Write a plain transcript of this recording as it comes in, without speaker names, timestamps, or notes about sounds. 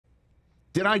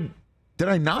Did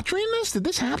I not dream this? Did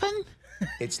this happen?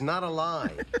 It's not a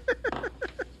lie.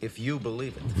 If you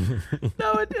believe it.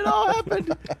 No, it all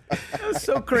happened. It was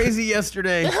so crazy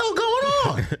yesterday. What the hell going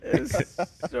on? It was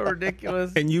so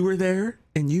ridiculous. And you were there,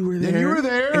 and you were there, And you were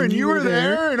there, and you were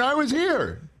there, and I was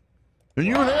here. And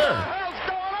you were there. What the hell's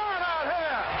going on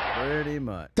out here? Pretty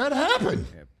much. That happened.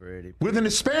 Yeah, pretty Within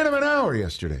a span of an hour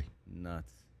yesterday.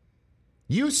 nuts.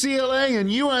 UCLA and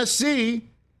USC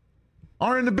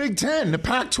are in the Big Ten. The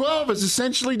Pac-12 is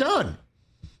essentially done.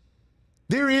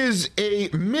 There is a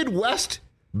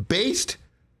Midwest-based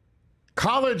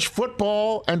college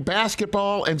football and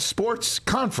basketball and sports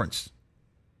conference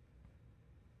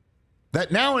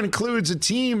that now includes a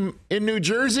team in New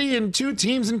Jersey and 2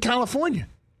 teams in California.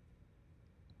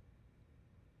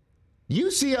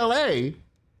 UCLA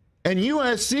and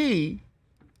USC,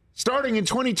 starting in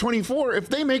 2024, if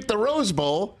they make the Rose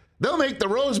Bowl, they'll make the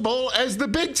Rose Bowl as the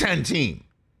Big Ten team.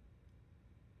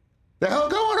 The hell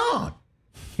going on?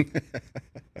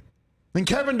 And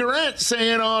Kevin Durant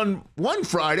saying on one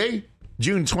Friday,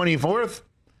 June 24th,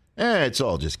 it's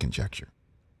all just conjecture.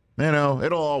 You know,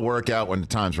 it'll all work out when the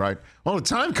time's right. Well, the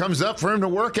time comes up for him to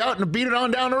work out and to beat it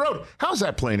on down the road. How's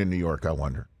that playing in New York, I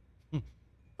wonder?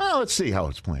 Well, let's see how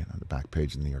it's playing on the back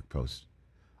page of the New York Post.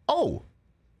 Oh,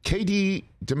 KD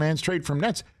demands trade from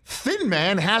Nets. Thin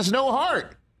man has no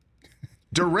heart.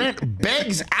 Durant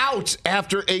begs out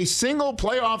after a single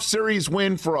playoff series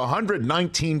win for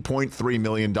 $119.3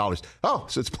 million. Oh,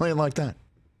 so it's playing like that.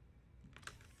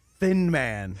 Thin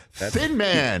man. Thin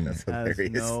man. That's Has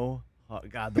hilarious. no. Oh,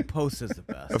 God, the Post is the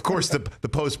best. Of course, the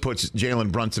Post puts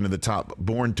Jalen Brunson in the top.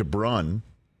 Born to Brun.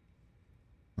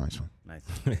 Nice one. Nice.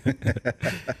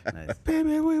 Nice.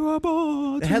 Baby, we were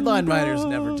born. The headline writers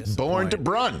never disappoint. Born to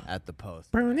Brun. At the Post.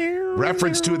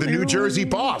 Reference to the New Jersey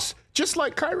boss, just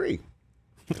like Kyrie.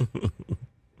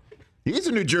 He's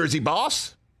a New Jersey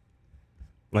boss.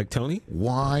 Like Tony?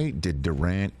 Why did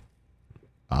Durant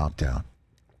opt out?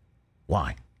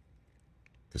 Why?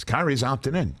 Because Kyrie's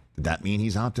opting in. Did that mean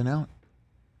he's opting out?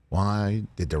 Why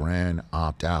did Durant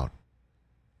opt out?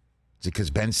 Is it because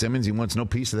Ben Simmons, he wants no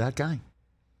piece of that guy?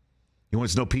 He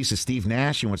wants no piece of Steve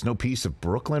Nash? He wants no piece of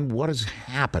Brooklyn? What is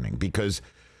happening? Because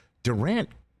Durant,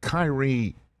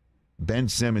 Kyrie, Ben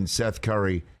Simmons, Seth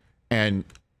Curry, and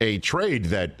a trade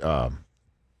that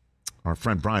our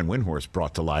friend Brian Windhorst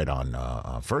brought to light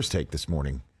on First Take this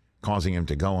morning, causing him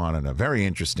to go on in a very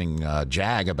interesting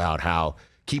jag about how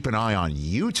keep an eye on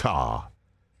Utah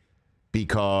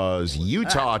because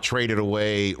Utah traded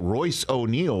away Royce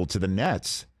O'Neal to the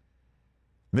Nets.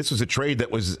 This was a trade that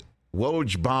was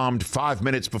Woj bombed 5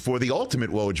 minutes before the ultimate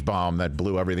Woj bomb that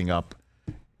blew everything up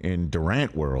in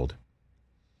Durant world.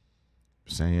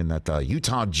 Saying that the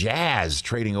Utah Jazz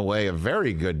trading away a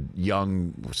very good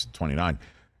young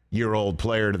 29-year-old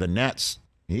player to the Nets.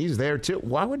 He's there too.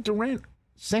 Why would Durant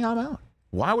say I'm out?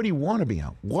 Why would he want to be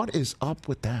out? What is up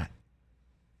with that?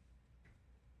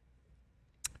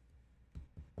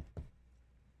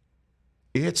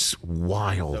 It's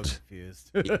wild. So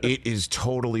confused. It is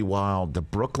totally wild. The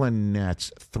Brooklyn Nets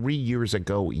 3 years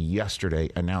ago yesterday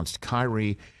announced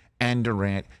Kyrie and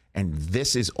Durant, and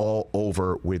this is all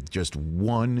over with just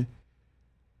one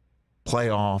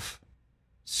playoff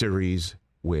series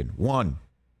win. One.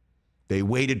 They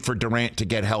waited for Durant to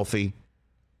get healthy.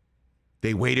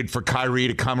 They waited for Kyrie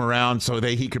to come around so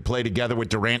he could play together with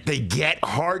Durant. They get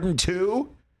Harden too,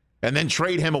 and then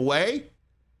trade him away.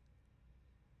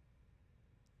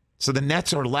 So the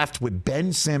Nets are left with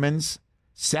Ben Simmons,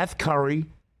 Seth Curry,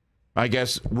 I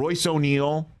guess Royce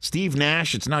O'Neal, Steve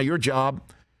Nash. It's now your job.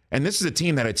 And this is a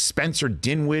team that had Spencer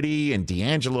Dinwiddie and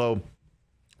D'Angelo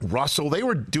Russell. They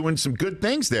were doing some good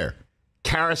things there.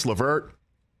 Karis LeVert.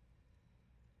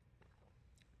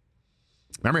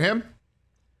 Remember him?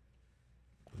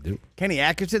 Kenny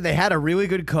Atkinson, they had a really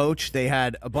good coach. They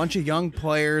had a bunch of young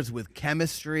players with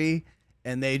chemistry,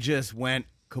 and they just went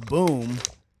kaboom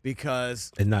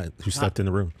because And not who stepped in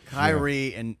the room.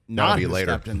 Kyrie and That'll not be who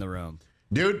later. stepped in the room.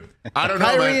 Dude, I don't know,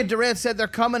 Kyrie man. and Durant said they're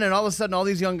coming, and all of a sudden all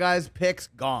these young guys' picks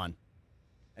gone.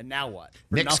 And now what?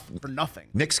 For nothing.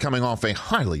 Knicks coming off a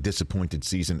highly disappointed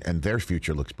season, and their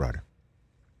future looks brighter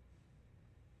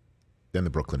than the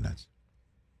Brooklyn Nets.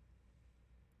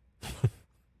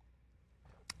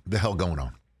 The hell going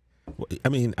on? I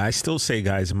mean, I still say,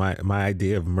 guys, my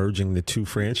idea of merging the two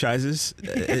franchises,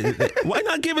 why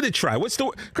not give it a try? What's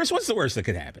the worst that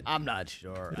could happen? I'm not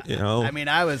sure. You know? I mean,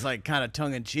 I was like kind of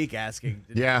tongue-in-cheek asking,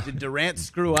 did Durant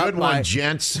screw Good up one,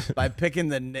 gents. by picking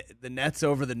the Nets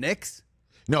over the Knicks?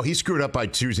 No, he screwed up by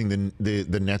choosing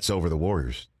the Nets over the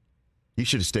Warriors. He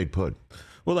should have stayed put.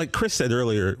 Well, like Chris said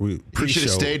earlier, He pre-show, should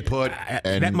have stayed put.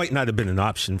 And that might not have been an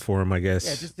option for him, I guess.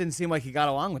 Yeah, it just didn't seem like he got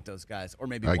along with those guys, or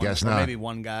maybe I guess not. Or maybe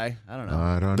one guy. I don't know.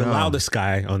 I don't The know. loudest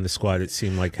guy on the squad, it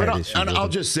seemed like, had issues. And with I'll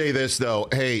him. just say this though.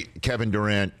 Hey, Kevin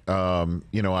Durant.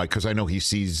 Because I know he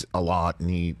sees a lot and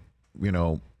he,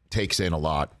 takes in a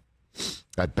lot.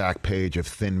 That back page of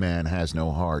Thin Man Has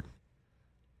No Heart.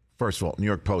 First of all, New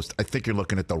York Post. I think you're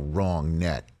looking at the wrong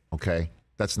net. Okay,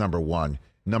 that's number one.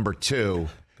 Number two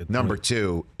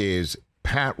is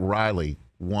Pat Riley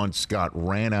once got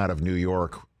ran out of New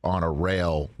York on a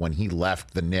rail when he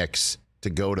left the Knicks to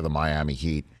go to the Miami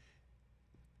Heat.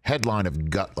 Headline of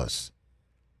gutless.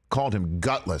 Called him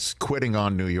gutless, quitting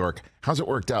on New York. How's it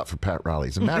worked out for Pat Riley?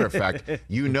 As a matter of fact,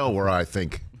 you know where I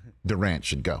think Durant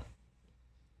should go.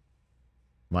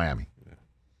 Miami.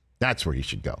 That's where he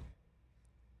should go.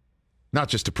 Not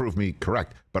just to prove me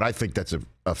correct, but I think that's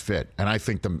a fit. And I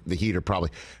think the Heat are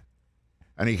probably,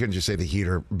 and you couldn't just say the Heat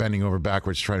are bending over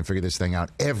backwards trying to figure this thing out.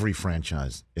 Every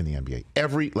franchise in the NBA,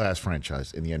 every last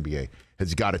franchise in the NBA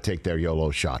has got to take their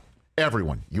YOLO shot.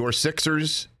 Everyone. Your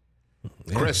Sixers,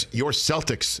 Chris, your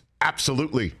Celtics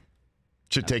absolutely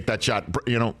should take that shot.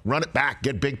 Run it back,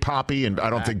 get Big Papi, and I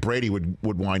don't think Brady would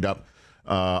wind up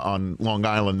on Long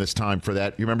Island this time for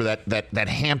that. You remember that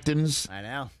Hamptons? I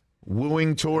know.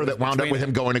 Wooing tour that wound up with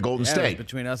him going to Golden State.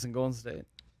 Between us and Golden State.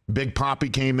 Big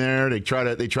Papi came there. They try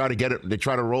to get it. They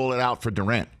try to roll it out for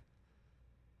Durant.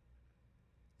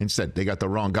 Instead, they got the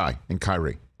wrong guy in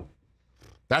Kyrie.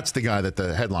 That's the guy that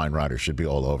the headline writer should be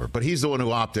all over. But he's the one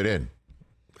who opted in.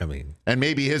 And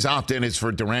maybe his opt-in is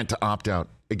for Durant to opt out.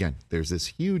 Again, there's this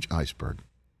huge iceberg.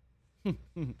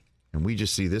 And we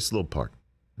just see this little part.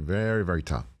 Very, very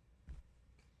top.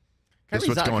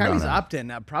 Kyrie's opt-in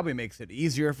now probably makes it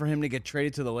easier for him to get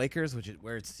traded to the Lakers, which is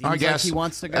where it seems like he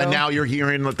wants to go. And now you're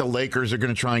hearing that the Lakers are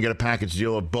going to try and get a package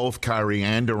deal of both Kyrie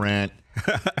and Durant.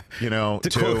 I don't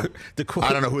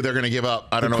know who they're going to give up.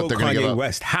 I don't know if they're going to give up.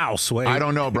 West house. Wait. I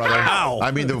don't know, brother. How?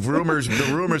 I mean, the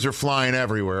rumors are flying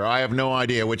everywhere. I have no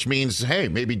idea, which means, hey,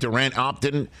 maybe Durant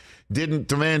didn't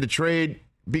demand a trade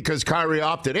because Kyrie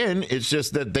opted in. It's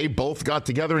just that they both got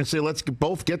together and said, let's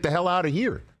both get the hell out of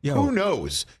here. Who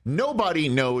knows? Nobody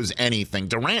knows anything.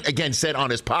 Durant, again, said on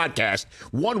his podcast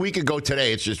 1 week ago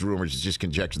today, it's just rumors, it's just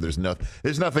conjecture. There's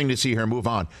nothing to see here. Move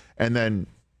on. And then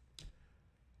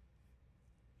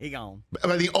he gone.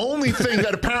 But the only thing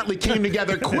that apparently came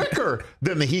together quicker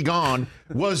than the he gone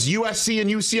was USC and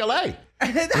UCLA.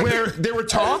 Where there were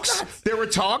talks.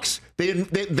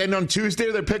 Then on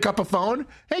Tuesday, they pick up a phone.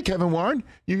 Hey, Kevin Warren,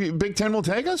 Big Ten will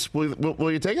take us?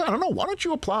 Will you take it? I don't know. Why don't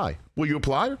you apply? Will you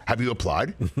apply? Have you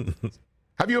applied?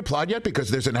 Have you applied yet?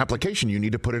 Because there's an application. You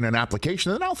need to put in an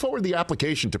application. And then I'll forward the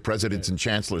application to presidents and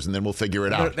chancellors, and then we'll figure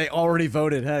it out. They already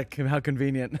voted. Heck, how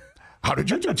convenient. How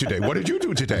did you do today? What did you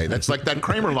do today? That's like that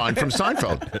Kramer line from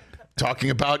Seinfeld. Talking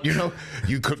about,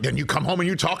 then you come home and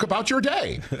you talk about your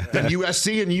day. Then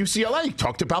USC and UCLA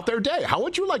talked about their day. How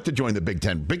would you like to join the Big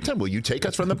Ten? Big Ten, will you take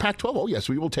us from the Pac-12? Oh, yes,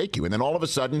 we will take you. And then all of a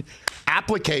sudden,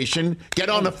 application, get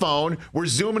on the phone. We're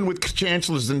Zooming with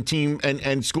chancellors and team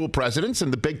and school presidents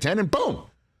and the Big Ten, and boom,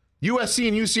 USC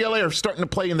and UCLA are starting to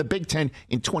play in the Big Ten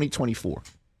in 2024.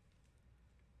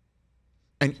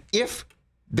 And if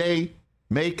they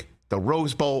make the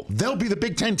Rose Bowl, they'll be the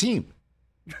Big Ten team.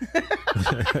 Just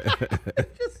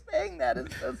saying that is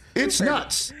so stupid. It's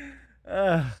nuts.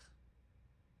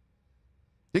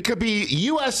 It could be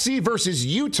USC versus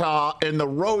Utah in the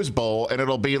Rose Bowl, and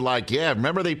it'll be like,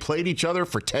 remember they played each other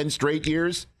for 10 straight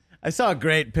years? I saw a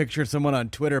great picture. Someone on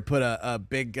Twitter put a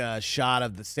big shot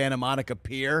of the Santa Monica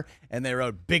Pier, and they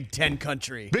wrote Big Ten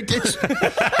Country. It is.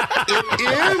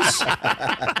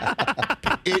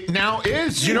 It now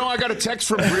is. I got a text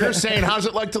from Greer saying, how's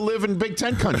it like to live in Big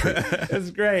Ten Country?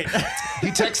 That's great. He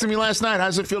texted me last night,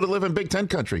 how's it feel to live in Big Ten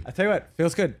Country? I tell you what,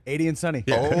 feels good. 80 and sunny.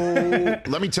 Oh,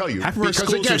 let me tell you. Half of our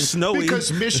schools are snowy.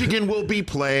 Because Michigan will be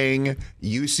playing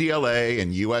UCLA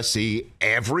and USC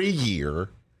every year.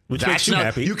 Which makes you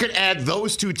happy. You can add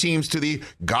those two teams to the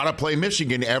gotta play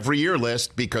Michigan every year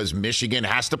list because Michigan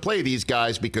has to play these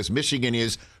guys because Michigan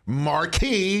is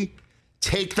marquee.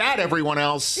 Take that, everyone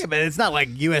else. Yeah, but it's not like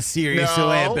USC or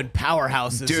UCLA have been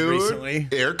powerhouses recently.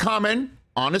 They're coming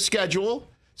on a schedule.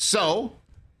 So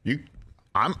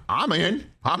I'm in.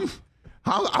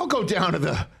 I'll go down to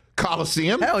the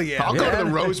Coliseum. Hell yeah. I'll go to the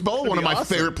Rose Bowl, one of my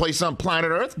favorite places on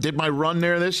planet Earth. Did my run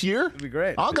there this year. It'd be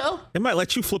great. I'll go. They might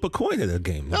let you flip a coin at a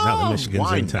game. Now that Michigan's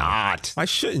why in town. not? Why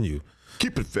shouldn't you?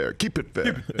 Keep it fair. Keep it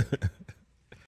fair.